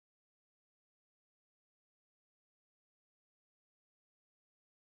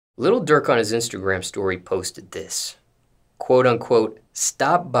Lil Durk on his Instagram story posted this, quote unquote,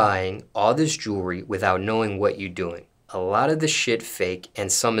 "Stop buying all this jewelry without knowing what you're doing. A lot of the shit fake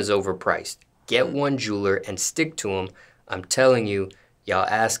and some is overpriced. Get one jeweler and stick to him. I'm telling you, y'all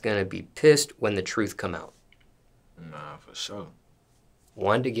ass gonna be pissed when the truth come out." Nah, for sure.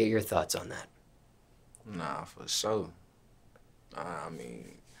 Wanted to get your thoughts on that. Nah, for sure. I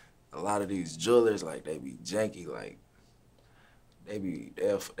mean, a lot of these jewelers, like, they be janky, like, they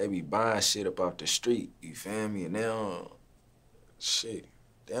be buying shit up off the street, you feel me? And they don't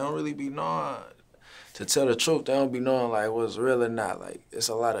really be knowing. To tell the truth, they don't be knowing like what's real or not. Like it's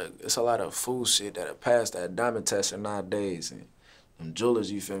a lot of fool shit that'll pass that diamond tester nowadays, and them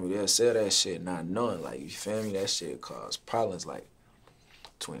jewelers, you feel me, they'll sell that shit not knowing, like, you feel me, that shit cause problems like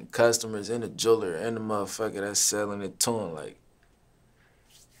between customers and the jeweler and the motherfucker that's selling it to them. Like,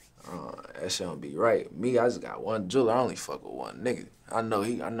 that shit don't be right. Me, I just got one jeweler. I only fuck with one nigga. I know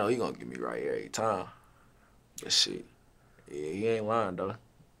he gonna get me right every time. But shit, yeah, he ain't lying though.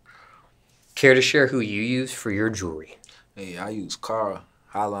 Care to share who you use for your jewelry? Hey, I use Carl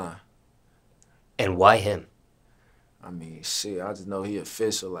Highline. And why him? I mean, shit, I just know he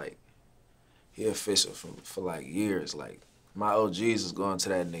official, like, he official for like years. Like, my OGs was going to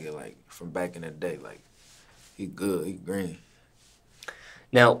that nigga, like, from back in the day. Like, he good, he green.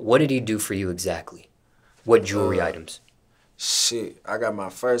 Now, what did he do for you exactly? What jewelry items? Shit, I got my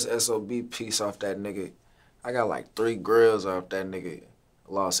first SOB piece off that nigga. I got like 3 grills off that nigga.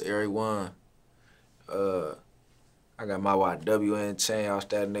 Lost every one. I got my YWN chain off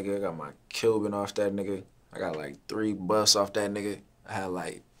that nigga. I got my Cuban off that nigga. I got like 3 buffs off that nigga. I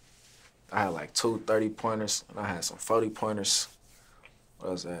had like 2 30-pointers, and I had some 40-pointers. What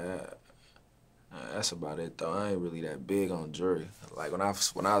else I had? That's about it though. I ain't really that big on jewelry. Like when I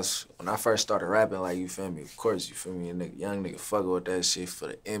first started rapping, like, you feel me, of course, you feel me, a young nigga fucking with that shit for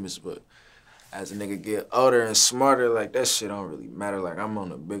the image, but as a nigga get older and smarter, like, that shit don't really matter. Like, I'm on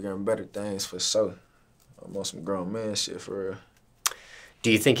the bigger and better things for sure. I'm on some grown man shit for real.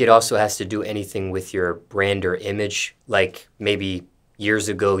 Do you think it also has to do anything with your brand or image? Like maybe years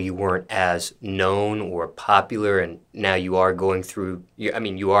ago you weren't as known or popular, and now you are going through,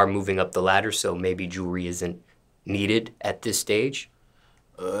 you are moving up the ladder, so maybe jewelry isn't needed at this stage?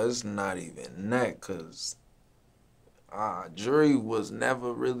 It's not even that, cause jewelry was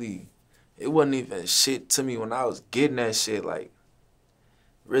never really, it wasn't even shit to me when I was getting that shit. Like,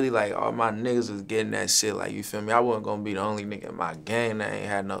 really, like, all my niggas was getting that shit, like, you feel me? I wasn't gonna be the only nigga in my gang that ain't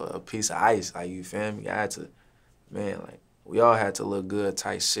had a piece of ice, like, you feel me? I had to, man, like, we all had to look good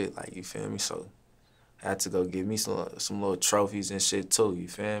type shit, like, you feel me? So I had to go get me some little trophies and shit too, you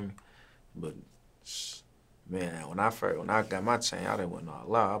feel me? But, man, when I got my chain, I didn't went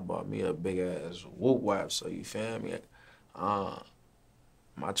all out. I bought me a big ass whoop wap, so you feel me?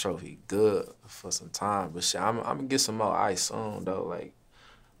 My trophy good for some time, but shit, I'm gonna get some more ice soon though, like,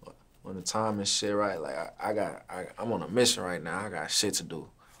 when the time and shit right. Like, I'm on a mission right now. I got shit to do.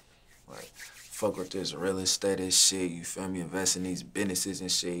 Like, fuck with this real estate and shit, you feel me? Invest in these businesses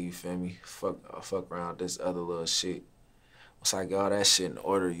and shit, you feel me? Fuck around this other little shit. Once I get all that shit in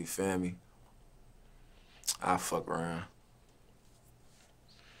order, you feel me? I fuck around.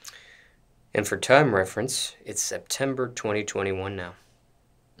 And for time reference, it's September 2021 now.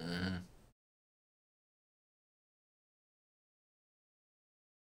 Mm-hmm.